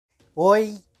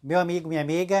Oi, meu amigo, minha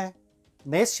amiga.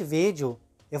 Neste vídeo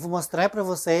eu vou mostrar para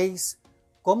vocês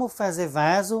como fazer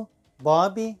vaso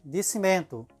Bob de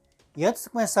cimento. E antes de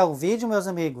começar o vídeo, meus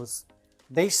amigos,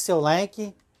 deixe seu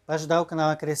like para ajudar o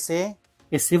canal a crescer.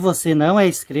 E se você não é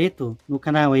inscrito no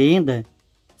canal ainda,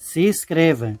 se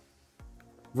inscreva.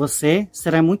 Você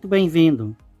será muito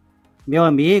bem-vindo. Meu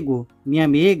amigo, minha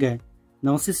amiga,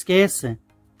 não se esqueça,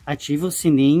 ative o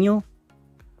sininho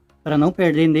para não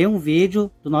perder nenhum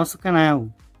vídeo do nosso canal.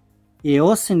 E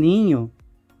o sininho,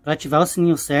 para ativar o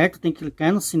sininho certo, tem que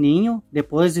clicar no sininho,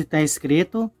 depois de estar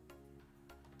inscrito,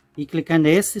 e clicar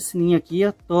nesse sininho aqui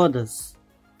a todas.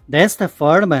 Desta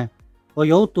forma, o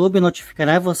YouTube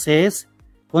notificará vocês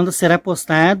quando será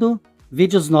postado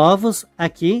vídeos novos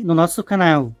aqui no nosso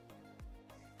canal.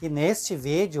 E neste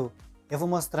vídeo eu vou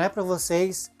mostrar para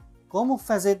vocês como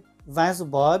fazer vaso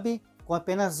Bob com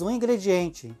apenas um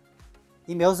ingrediente.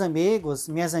 E meus amigos,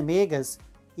 minhas amigas,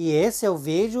 e esse é o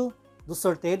vídeo do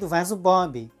sorteio do vaso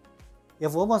Bob. Eu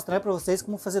vou mostrar para vocês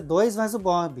como fazer 2 vasos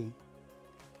Bob.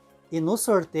 E no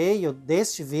sorteio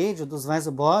deste vídeo dos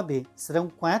vasos Bob, serão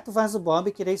 4 vasos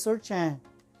Bob que irei sortear.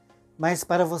 Mas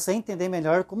para você entender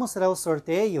melhor como será o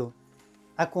sorteio,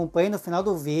 acompanhe no final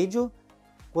do vídeo,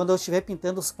 quando eu estiver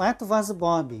pintando os 4 vasos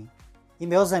Bob. E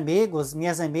meus amigos,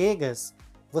 minhas amigas,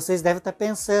 vocês devem estar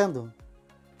pensando: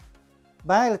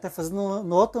 bah, ele está fazendo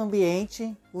no outro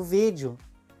ambiente o vídeo.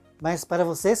 Mas para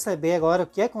você saber agora o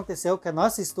que aconteceu com a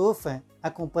nossa estufa,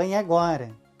 acompanhe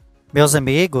agora. Meus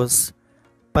amigos,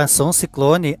 passou um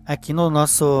ciclone aqui no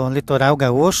nosso litoral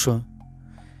gaúcho.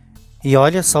 E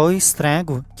olha só o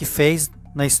estrago que fez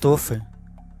na estufa.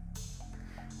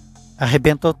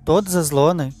 Arrebentou todas as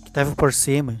lonas que estavam por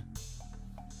cima.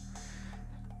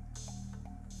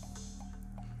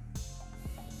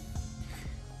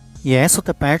 E essa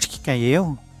outra parte que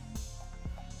caiu,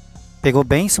 pegou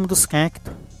bem em cima dos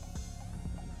cactos.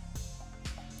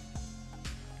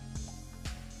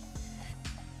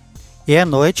 E à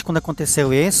noite, quando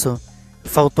aconteceu isso,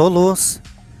 faltou luz.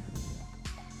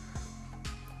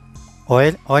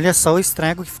 Olha só o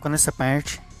estrago que ficou nessa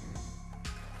parte.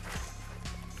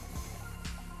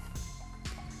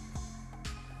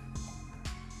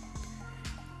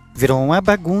 Virou uma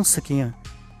bagunça aqui, ó.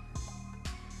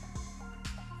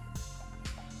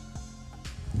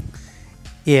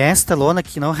 E esta lona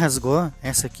que não rasgou,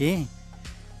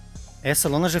 essa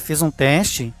lona eu já fiz um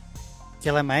teste, que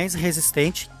ela é mais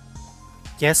resistente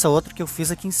que essa outra que eu fiz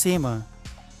aqui em cima.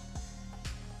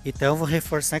 Então eu vou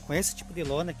reforçar com esse tipo de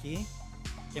lona aqui,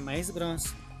 que é mais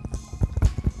grosso.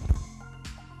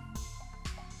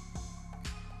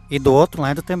 E do outro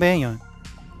lado também, ó.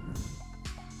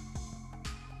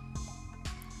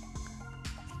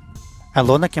 A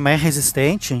lona que é mais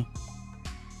resistente,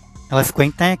 ela ficou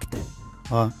intacta,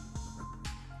 ó.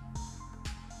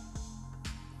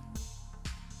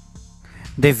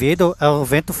 Devido ao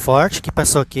vento forte que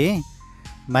passou aqui,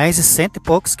 mais de 100 e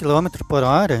poucos quilômetros por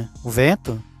hora, o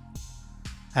vento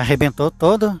arrebentou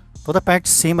toda a parte de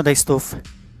cima da estufa.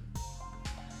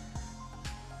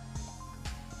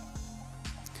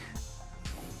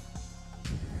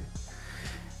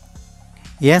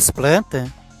 E as plantas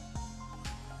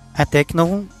até que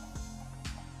não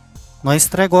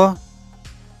estragou.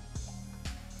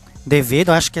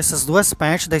 Devido, acho que essas duas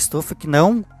partes da estufa que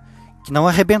não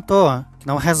arrebentou, ó, que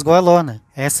não rasgou a lona.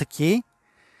 Essa aqui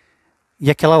e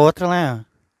aquela outra lá,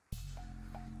 ó.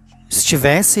 Se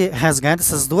tivesse rasgado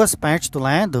essas duas partes do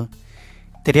lado,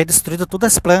 teria destruído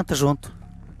todas as plantas junto.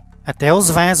 Até os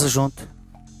vasos junto.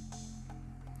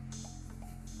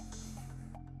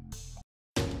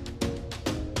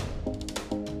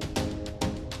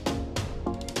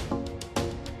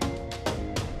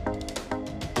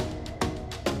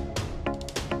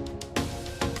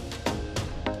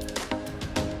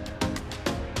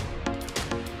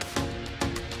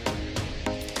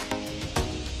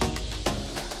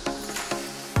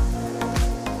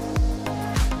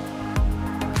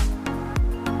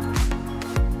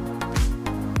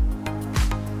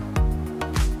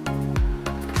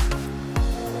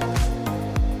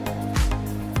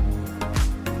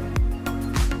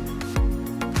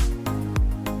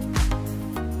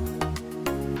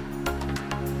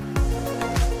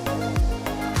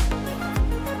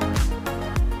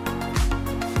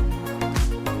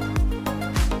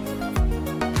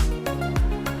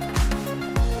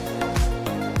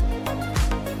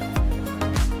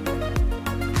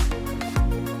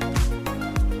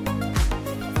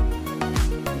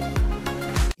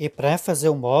 E para fazer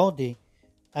o molde,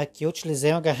 aqui eu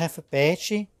utilizei uma garrafa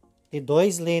PET de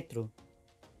 2 litros.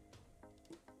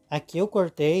 Aqui eu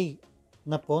cortei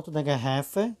na ponta da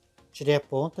garrafa, tirei a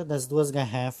ponta das duas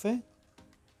garrafas.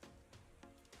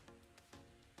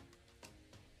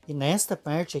 E nesta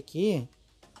parte aqui,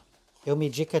 eu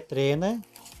medi com a trena,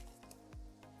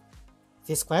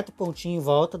 fiz 4 pontinhos em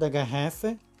volta da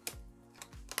garrafa,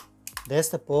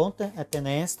 desta ponta até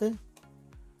nesta,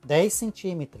 10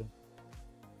 centímetros.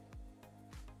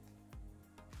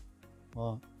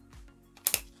 Ó.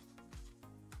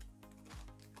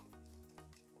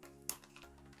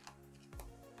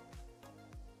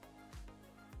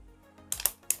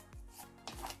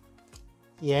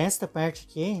 E esta parte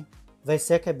aqui vai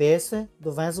ser a cabeça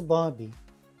do vaso bob.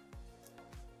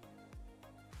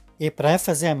 E para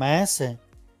fazer a massa,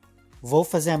 vou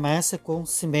fazer a massa com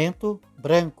cimento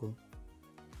branco.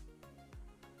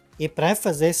 E para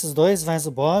fazer esses dois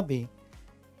vasos bob,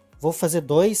 vou fazer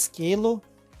 2 kg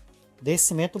de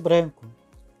cimento branco.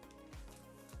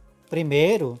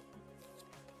 Primeiro,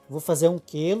 vou fazer 1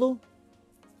 kg,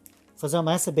 fazer uma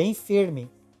massa bem firme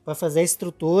para fazer a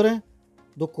estrutura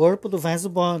do corpo do vaso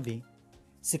bob.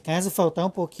 Se caso faltar um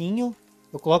pouquinho,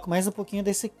 eu coloco mais um pouquinho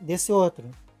desse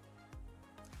outro.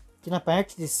 Aqui na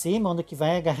parte de cima, onde que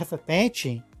vai a garrafa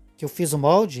PET, que eu fiz o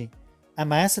molde, a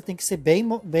massa tem que ser bem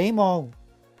mole.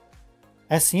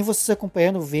 Assim, vocês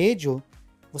acompanhando o vídeo,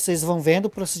 vocês vão vendo o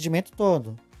procedimento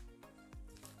todo.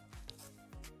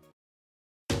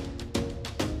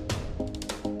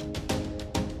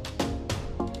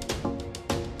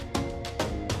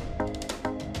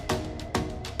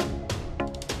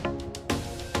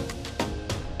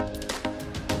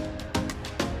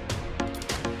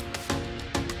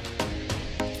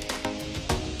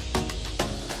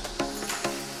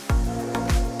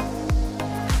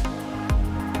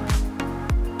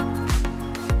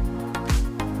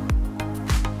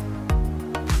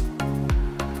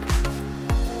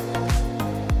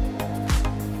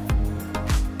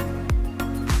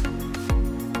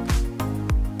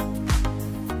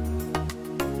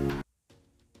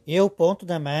 E o ponto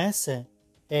da massa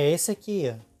é esse aqui,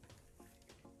 ó.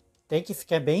 Tem que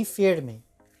ficar bem firme.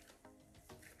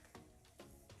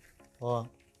 Ó.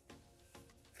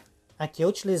 Aqui eu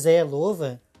utilizei a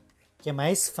luva, que é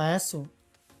mais fácil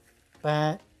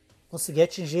para conseguir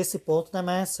atingir esse ponto da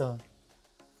massa, ó.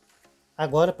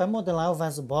 Agora, para modelar o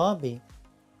vaso bob,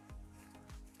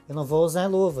 eu não vou usar a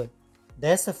luva.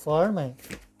 Dessa forma,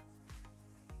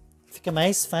 fica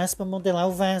mais fácil para modelar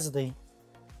o vaso daí.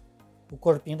 O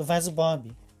corpinho do vaso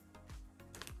bob.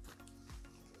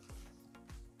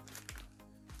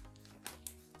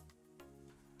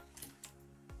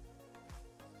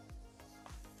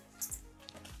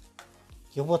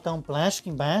 Aqui eu vou botar um plástico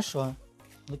embaixo, ó,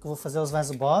 onde que eu vou fazer os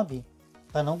vasos bob,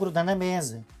 para não grudar na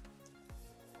mesa.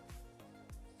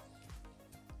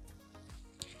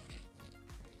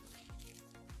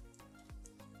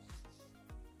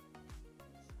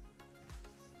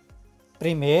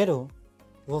 Primeiro,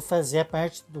 vou fazer a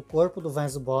parte do corpo do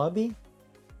vaso bob.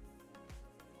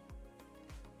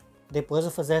 Depois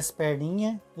vou fazer as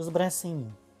perninhas e os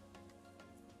bracinhos.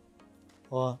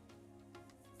 Ó.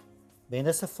 Bem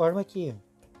dessa forma aqui,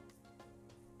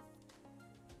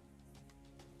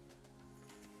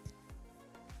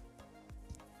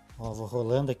 ó. Ó, vou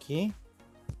rolando aqui.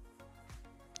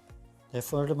 Até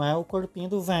formar o corpinho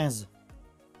do vaso.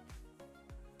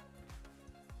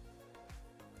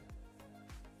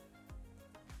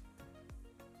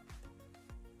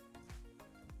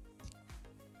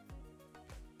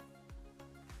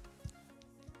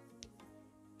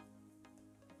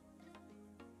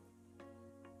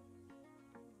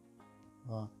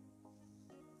 Ó.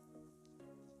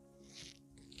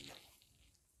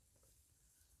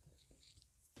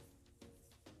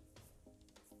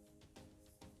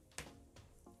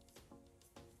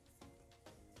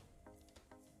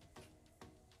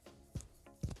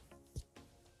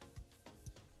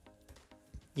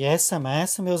 E essa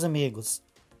massa, meus amigos,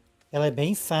 ela é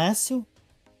bem fácil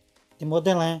de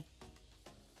modelar.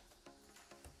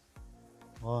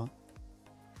 Ó.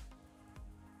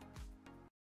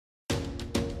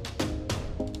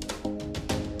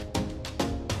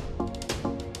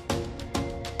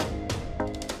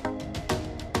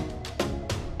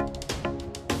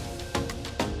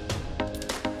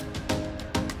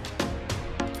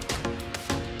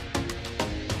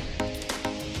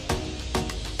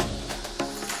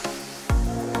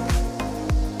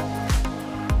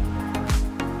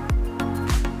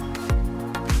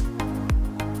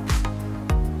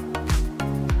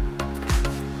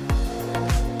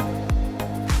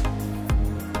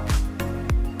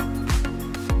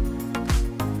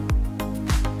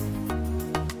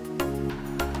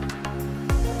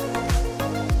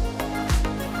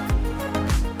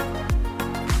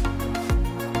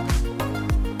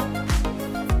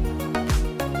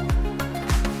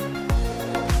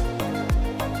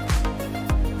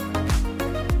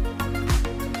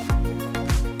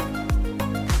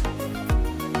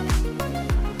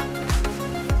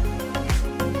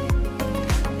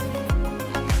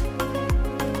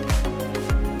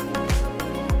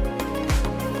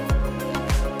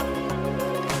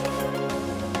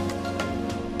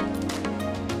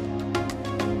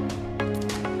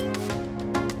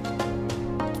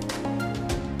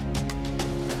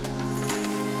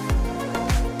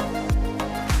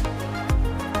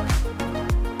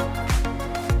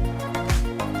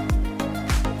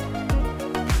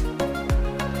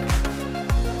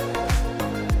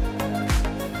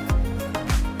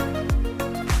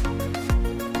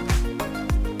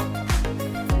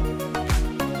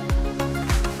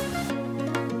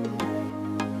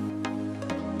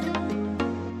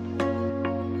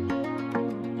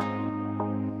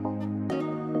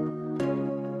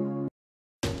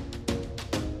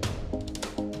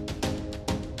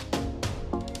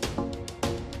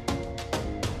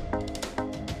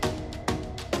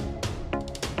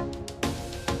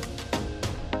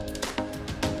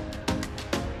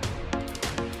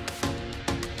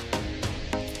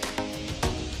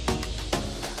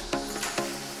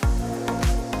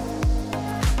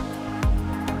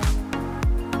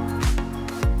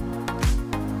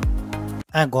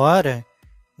 Agora,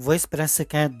 vou esperar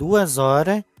secar 2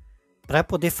 horas para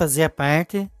poder fazer a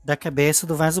parte da cabeça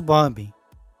do vaso bob.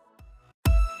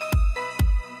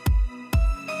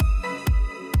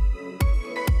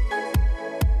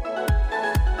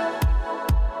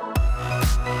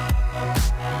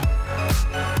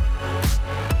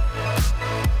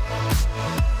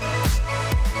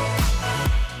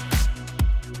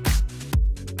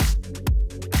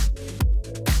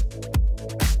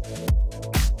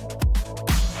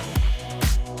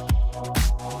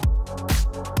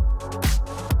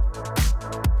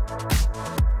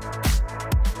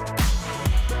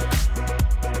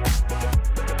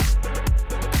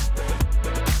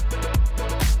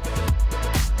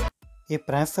 E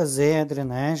para fazer a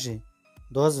drenagem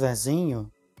dos vasinhos,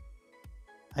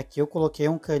 aqui eu coloquei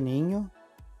um caninho,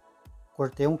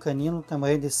 cortei um caninho no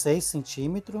tamanho de 6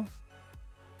 centímetros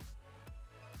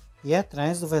e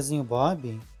atrás do vasinho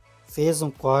bob fez um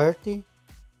corte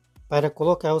para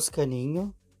colocar os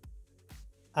caninhos.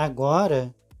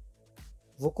 Agora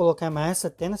vou colocar massa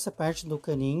até nessa parte do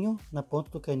caninho, na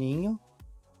ponta do caninho,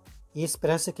 e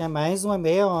esperar secar mais uma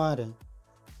meia hora.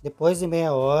 Depois de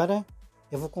meia hora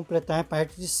eu vou completar a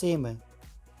parte de cima.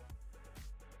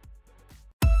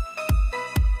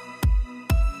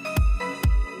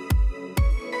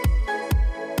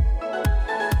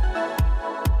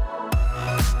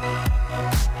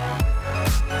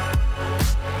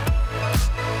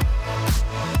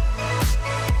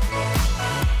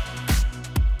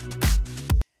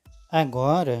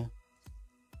 Agora,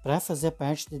 para fazer a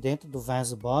parte de dentro do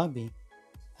vaso bob,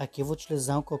 aqui eu vou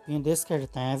utilizar um copinho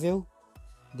descartável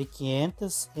de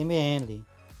 500 ml.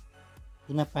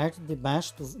 E na parte de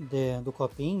baixo do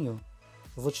copinho,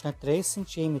 eu vou tirar 3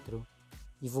 centímetros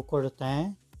e vou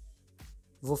cortar,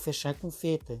 vou fechar com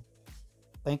fita,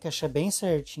 para encaixar bem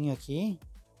certinho aqui,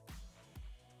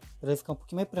 para ele ficar um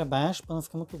pouquinho mais para baixo, para não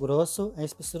ficar muito grosso a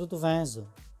espessura do vaso.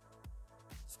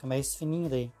 Fica mais fininho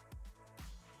daí.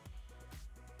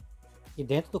 E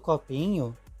dentro do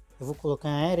copinho, eu vou colocar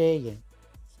a areia.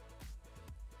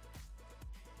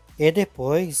 E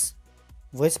depois,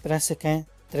 vou esperar secar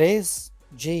 3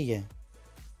 dias.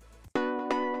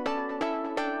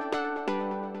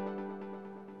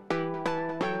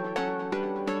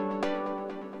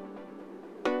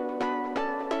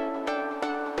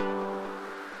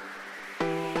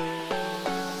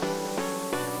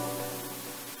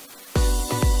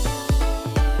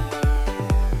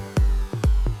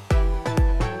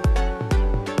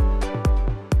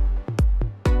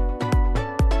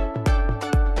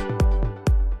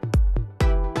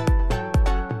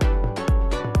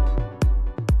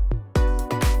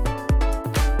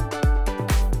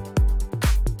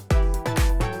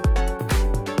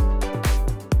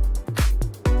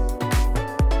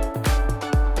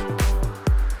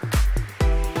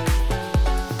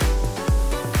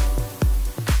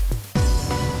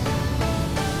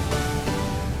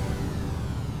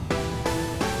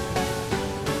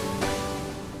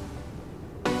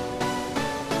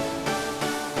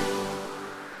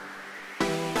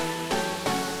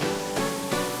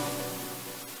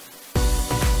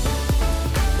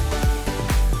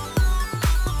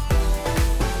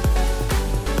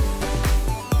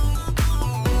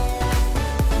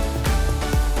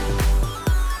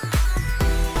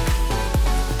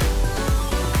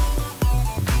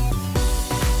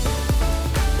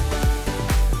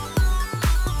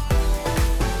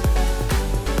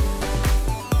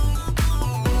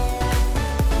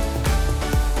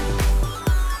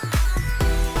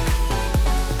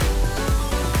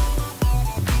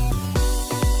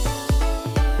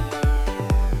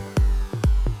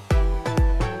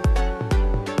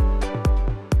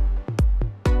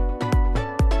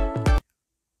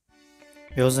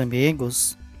 Meus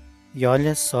amigos, e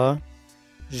olha só,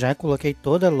 já coloquei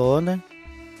toda a lona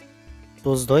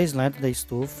dos dois lados da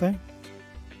estufa,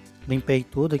 limpei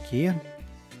tudo aqui,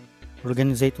 ó.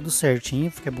 Organizei tudo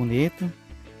certinho, fica bonito.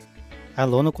 A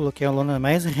lona eu coloquei a lona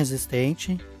mais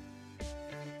resistente,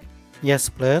 e as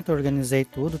plantas organizei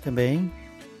tudo também.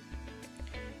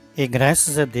 E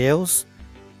graças a Deus,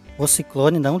 o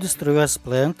ciclone não destruiu as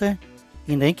plantas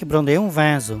e nem quebrou nenhum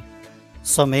vaso.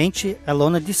 Somente a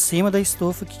lona de cima da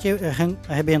estufa que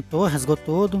arrebentou, rasgou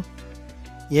tudo.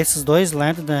 E esses dois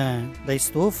lados da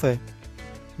estufa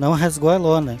não rasgou a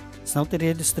lona, senão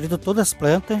teria destruído todas as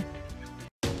plantas.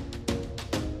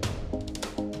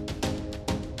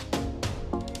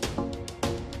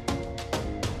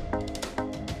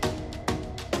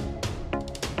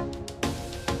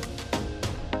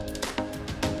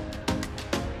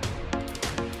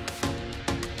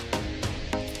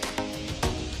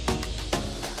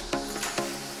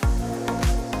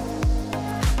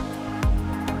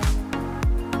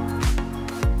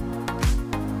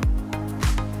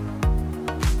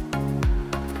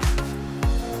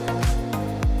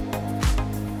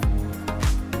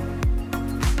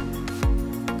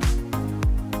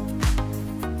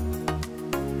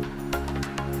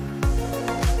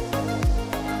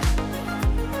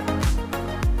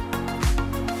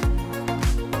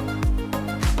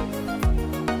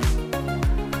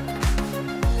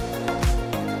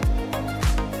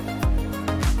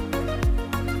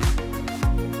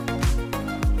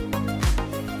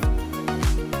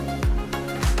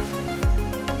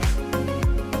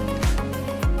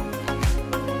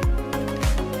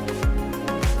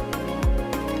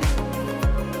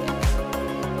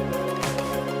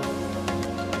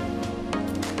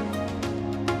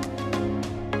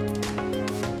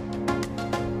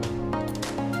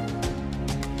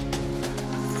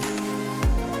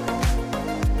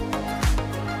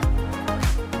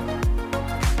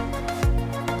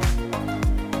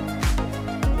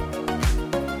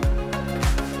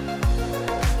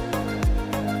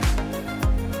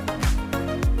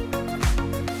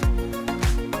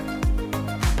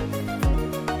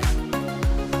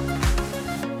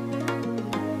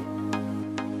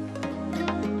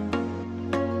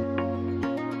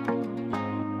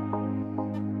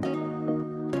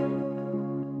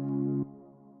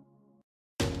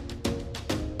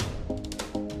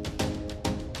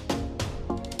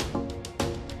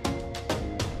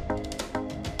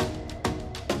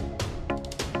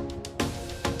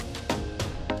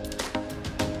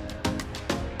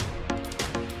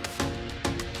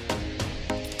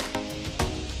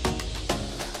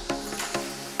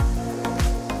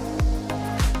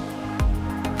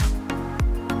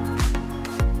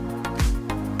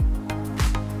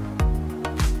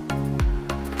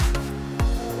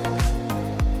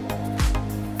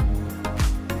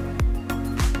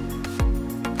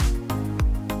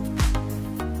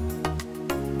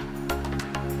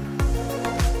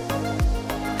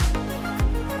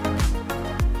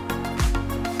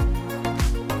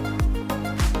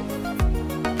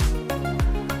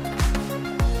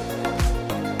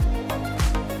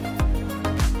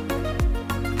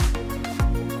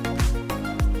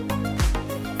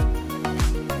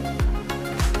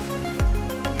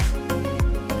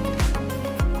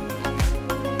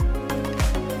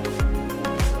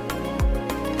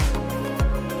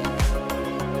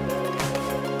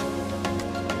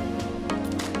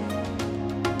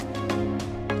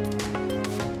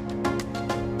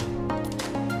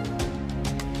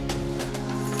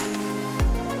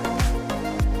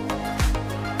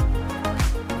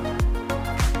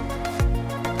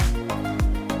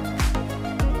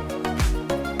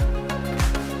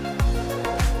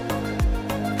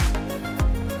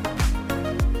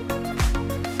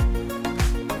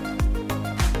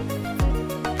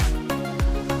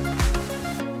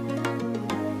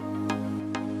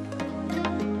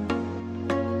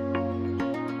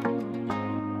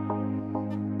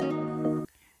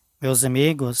 Meus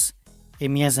amigos e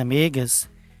minhas amigas,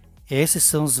 esses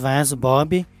são os vasos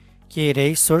Bob que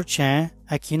irei sortear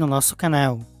aqui no nosso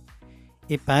canal.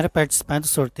 E para participar do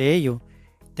sorteio,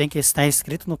 tem que estar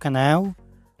inscrito no canal,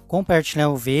 compartilhar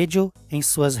o vídeo em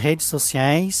suas redes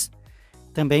sociais,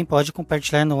 também pode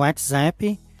compartilhar no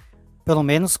WhatsApp, pelo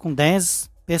menos com 10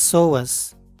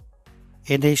 pessoas,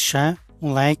 e deixar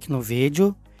um like no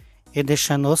vídeo e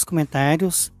deixar nos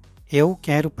comentários: eu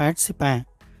quero participar.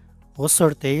 O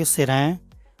sorteio será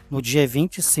no dia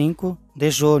 25 de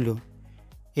julho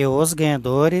e os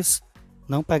ganhadores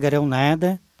não pagarão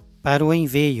nada para o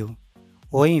envio.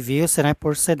 O envio será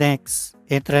por Sedex.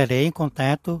 Entrarei em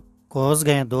contato com os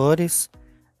ganhadores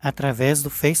através do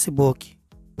Facebook.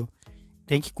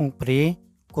 Tem que cumprir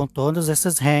com todas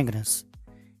essas regras,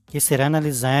 que será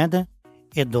analisada,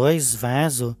 e 2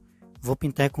 vasos vou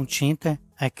pintar com tinta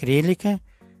acrílica,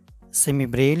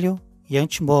 semibrilho e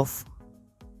antimofo.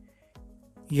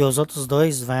 E os outros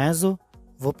 2 vasos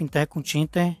vou pintar com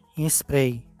tinta em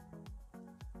spray.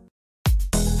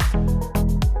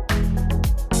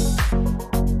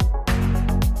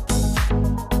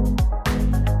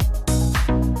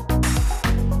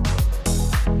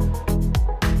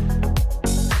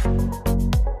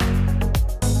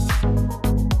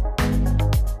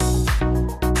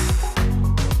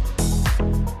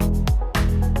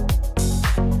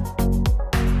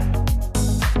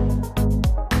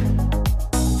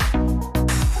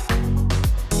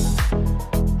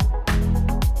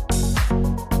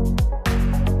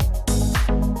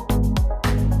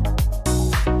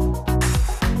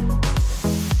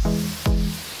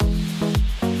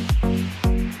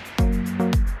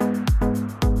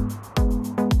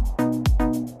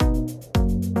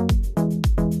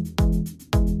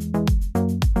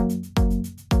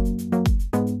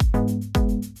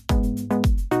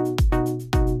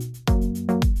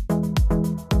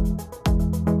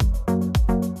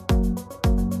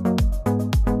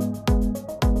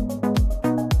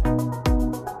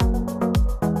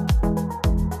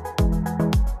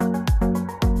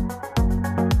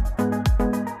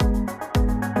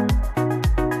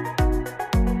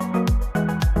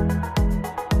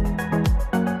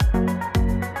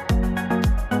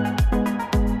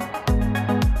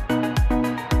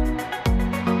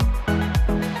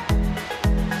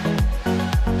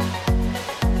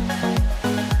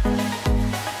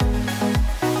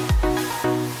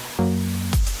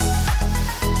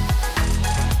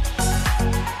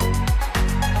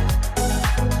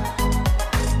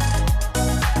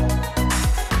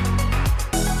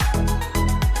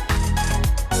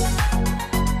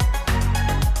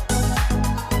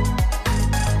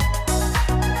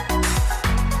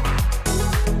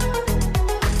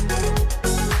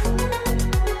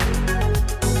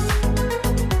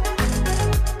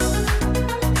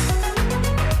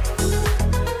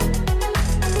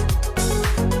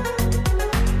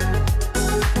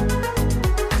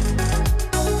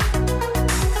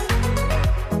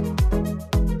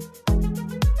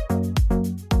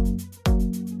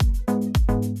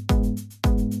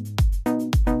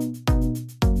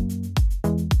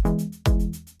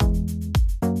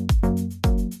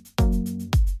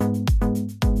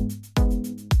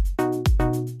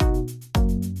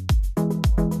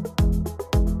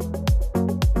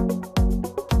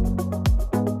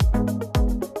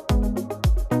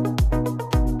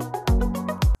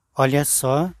 Olha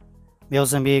só,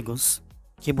 meus amigos,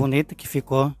 que bonito que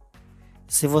ficou.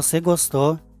 Se você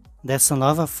gostou dessa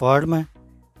nova forma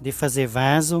de fazer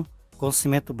vaso com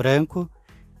cimento branco,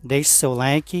 deixe seu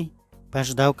like para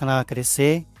ajudar o canal a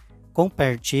crescer,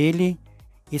 compartilhe,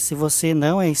 e se você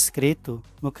não é inscrito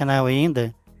no canal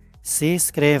ainda, se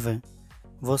inscreva.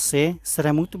 Você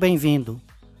será muito bem-vindo.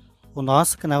 O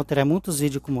nosso canal terá muitos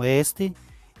vídeos como este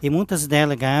e muitas ideias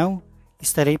legais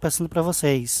estarei passando para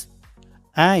vocês.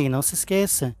 Ah, e não se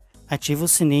esqueça, ative o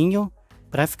sininho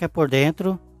para ficar por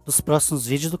dentro dos próximos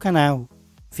vídeos do canal.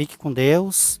 Fique com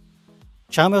Deus.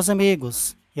 Tchau, meus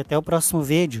amigos, e até o próximo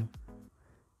vídeo.